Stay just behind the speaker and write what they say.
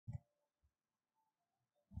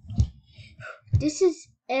This is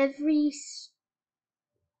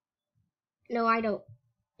no, I don't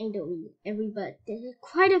mean every, but there's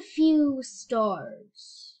quite a few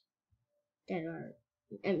stars that are,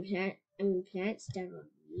 planets that are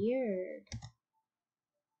weird.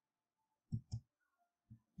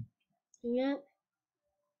 Yep.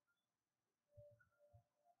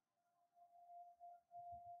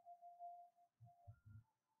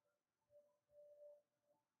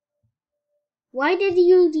 Why did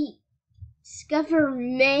you discover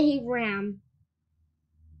Mayram?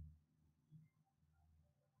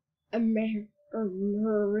 A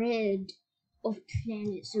myriad of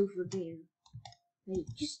planets over there. Like,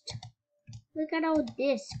 just look at all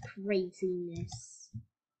this craziness.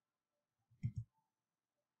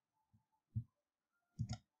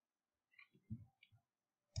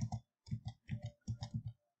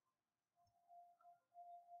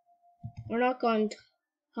 We're not going to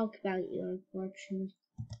talk about you, unfortunately.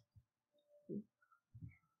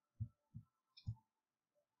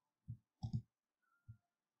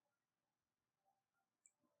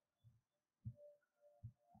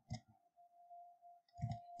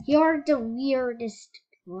 You're the weirdest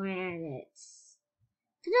planets.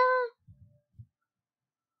 Ta-da!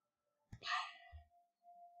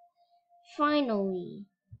 Finally,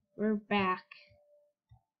 we're back.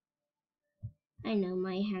 I know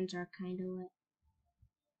my hands are kind of wet.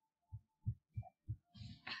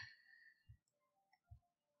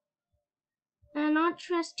 I'm not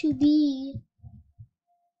trust to be.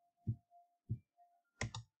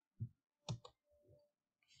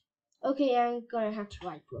 Okay, I'm gonna have to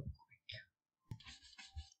write real quick.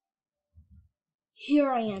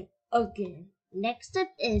 Here I am again. Next up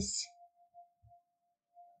is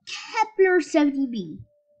Kepler 70b,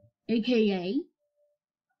 aka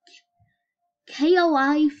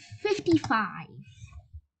KOI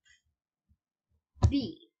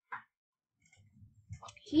 55b.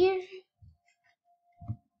 Here.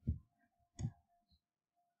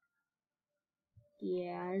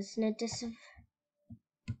 Yeah, isn't this a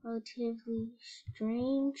relatively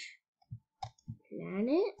strange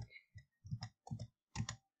planet?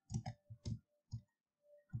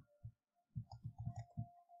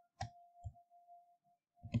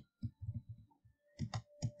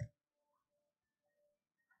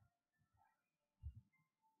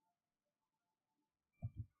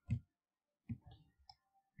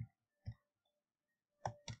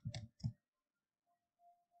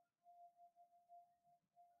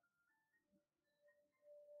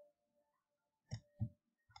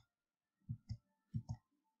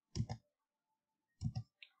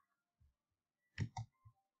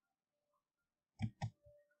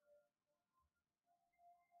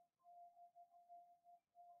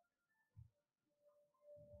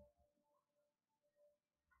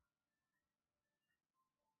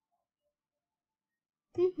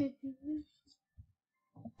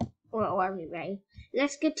 Well, anyway,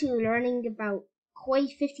 let's get to learning about KOI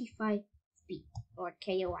 55b, or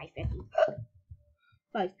KOI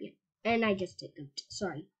 55b. And I just did it,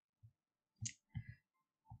 sorry.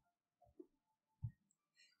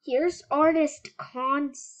 Here's artist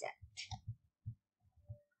concept.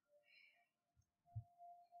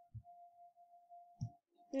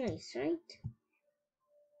 Nice, right?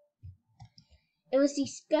 It was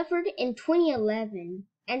discovered in 2011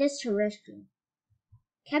 and is terrestrial.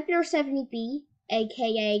 Kepler 70b,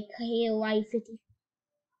 aka KOI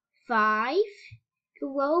 55,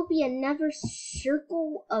 could well be another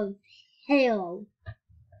circle of hell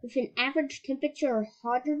with an average temperature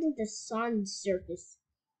hotter than the sun's surface.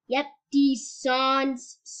 Yep, the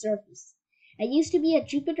sun's surface. It used to be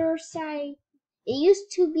Jupiter size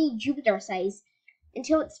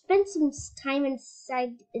until it spent some time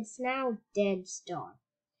inside its now dead star.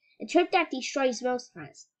 A trip that destroys most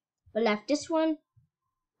planets, but left this one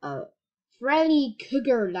a Freddy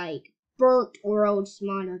Krueger-like burnt world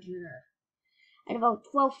smaller than Earth. At about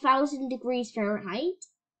 12,000 degrees Fahrenheit,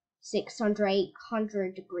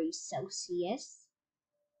 800 degrees Celsius.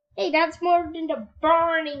 Hey, that's more than the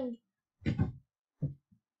burning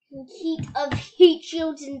heat of heat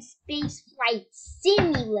shields in Space Flight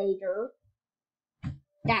Simulator.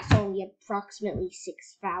 That's only approximately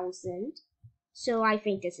 6,000. So I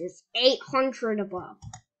think this is 800 above.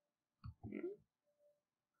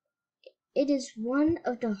 It is one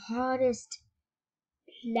of the hottest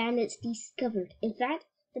planets discovered. In fact,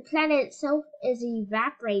 the planet itself is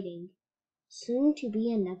evaporating, soon to be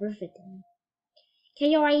another victim.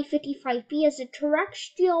 KOI 55b is a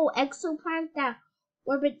terrestrial exoplanet that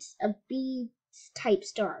orbits a B-type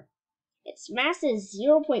star. Its mass is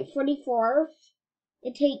 0.44.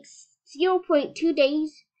 It takes 0.2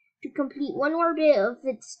 days to complete one orbit of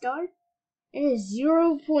its star. and is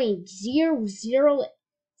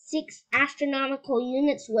 0.006 astronomical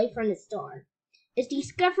units away from the star. Its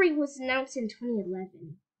discovery was announced in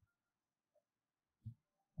 2011.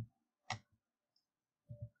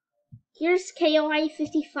 Here's KOI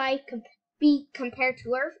 55b compared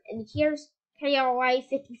to Earth, and here's KOI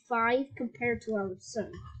 55 compared to our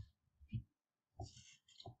Sun.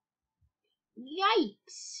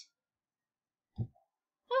 Yikes!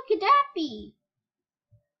 How could that be?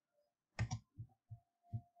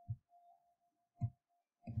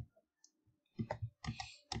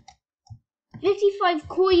 $55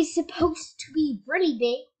 koi is supposed to be really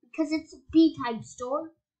big because it's a B-type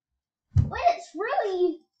star, but it's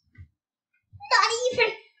really not even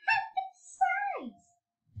half its size.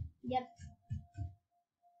 Yep.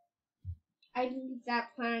 I believe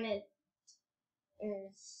that planet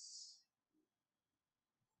is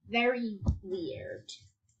very weird.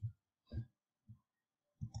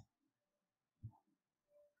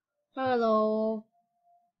 Hello.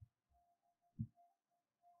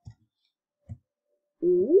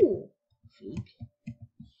 Ooh.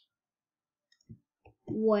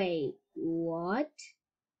 Wait, what?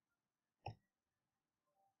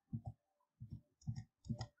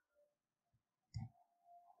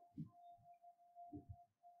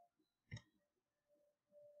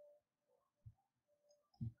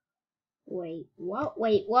 Wait, what?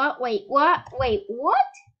 Wait, what? Wait, what? Wait, what?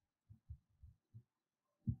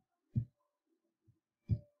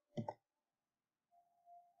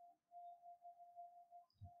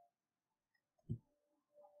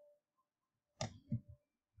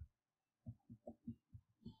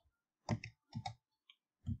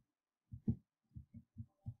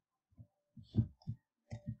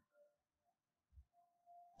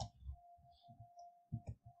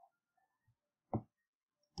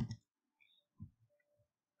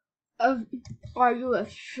 Are you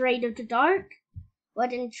afraid of the dark?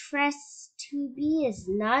 What interests 2B is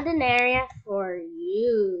not an area for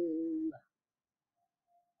you.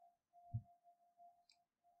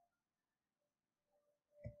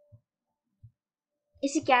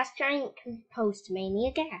 It's a gas giant composed mainly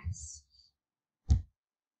of gas.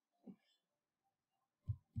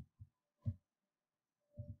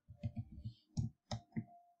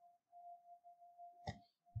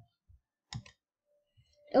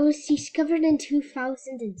 It was discovered in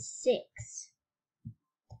 2006.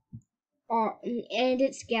 And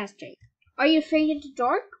it's gas giant. Are you afraid of the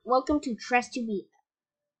dark? Welcome to Trestubia,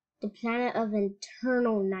 the planet of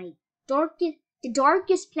eternal night. The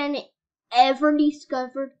darkest planet ever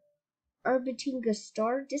discovered, orbiting a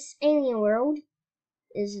star. This alien world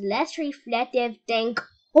is less reflective than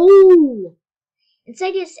coal.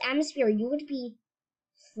 Inside its atmosphere, you would be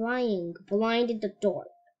flying blind in the dark.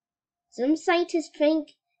 Some scientists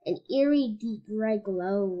think an eerie deep red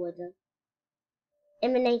glow would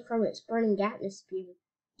emanate from its burning atmosphere.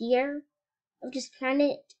 The air of this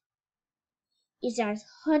planet is as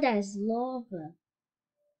hot as lava.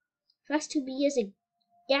 Trestubia is a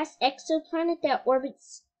gas exoplanet that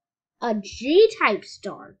orbits a G-type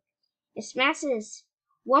star. Its mass is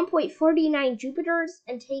 1.49 Jupiters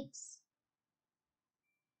and takes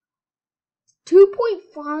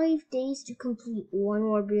 2.5 days to complete one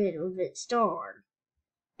orbit of its star,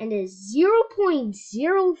 and is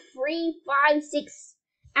 0.0356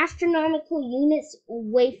 astronomical units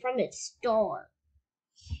away from its star.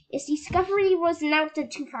 Its discovery was announced in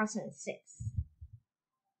 2006.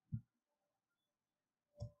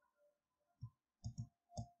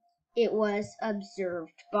 It was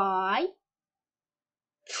observed by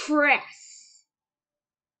Tress.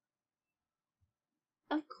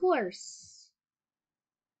 Of course.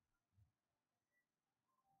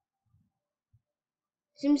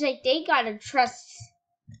 Seems like they gotta trust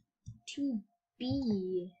to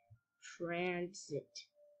be transit.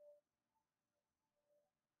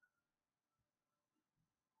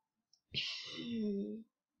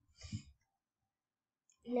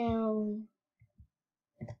 Now,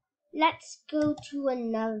 let's go to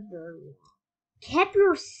another one.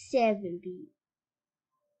 Kepler 7b.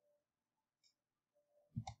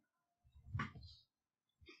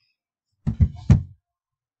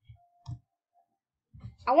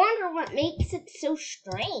 I wonder what makes it so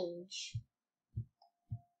strange.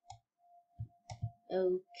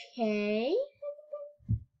 Okay.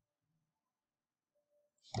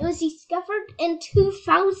 It was discovered in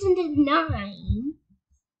 2009.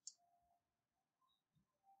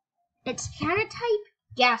 Its planet type,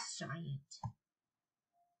 gas giant.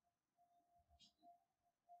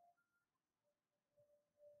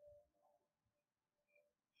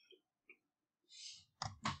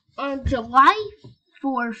 On July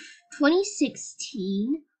 4th,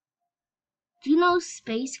 2016, Juno's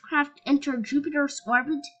spacecraft entered Jupiter's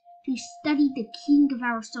orbit to study the king of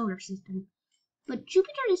our solar system. But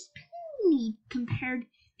Jupiter is puny compared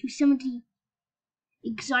to some of the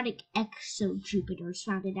exotic exo-Jupiters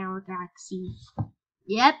found in our galaxy.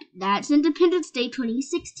 Yep, that's Independence Day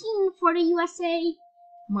 2016 for the USA,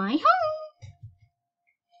 my home.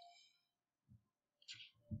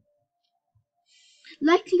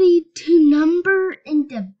 Likely to number in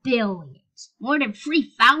the billions. More than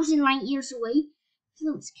 3,000 light years away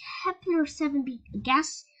floats Kepler 7b, a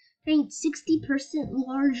gas giant 60%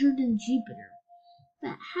 larger than Jupiter,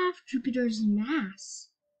 but half Jupiter's mass.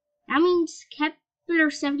 That means Kepler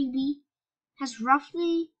 70b has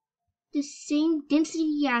roughly the same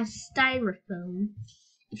density as styrofoam.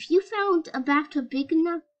 If you found a bathtub big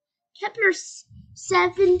enough, Kepler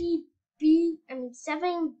 7b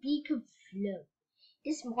could float.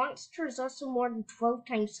 This monster is also more than 12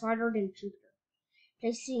 times hotter than Jupiter,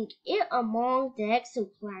 placing it among the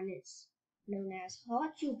exoplanets known as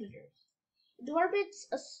hot Jupiters. It orbits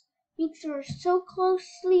Jupiter so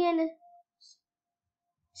closely in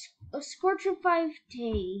a scorch of 5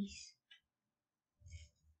 days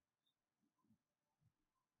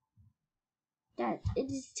that it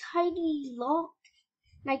is tightly locked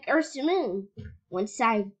like Earth's moon. One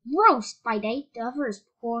side roasts by day, the other is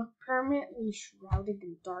permanently shrouded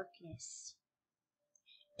in darkness.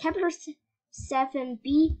 Kepler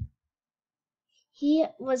 7b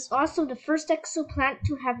was also the first exoplanet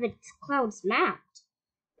to have its clouds mapped,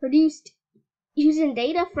 produced using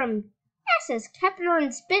data from NASA's Kepler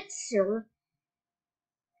and Spitzer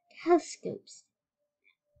telescopes.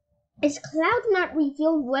 Its cloud map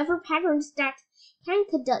revealed weather patterns that can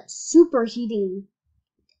conduct superheating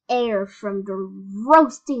air from the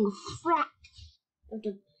roasting flat of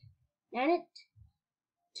the planet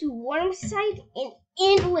to warm side in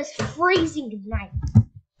endless freezing night.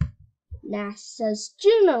 NASA's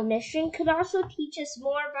Juno mission could also teach us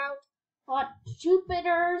more about hot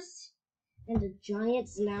Jupiters and the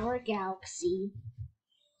giants in our galaxy.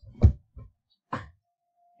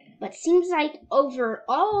 But seems like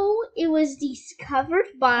overall it was discovered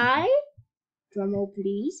by, drumroll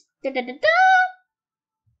please,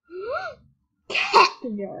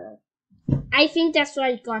 Kepler. I think that's what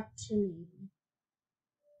I got to name.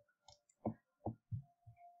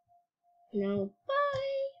 Now,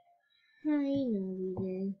 bye. I know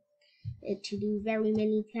we did to do very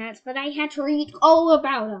many planets, but I had to read all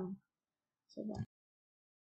about them. So bye.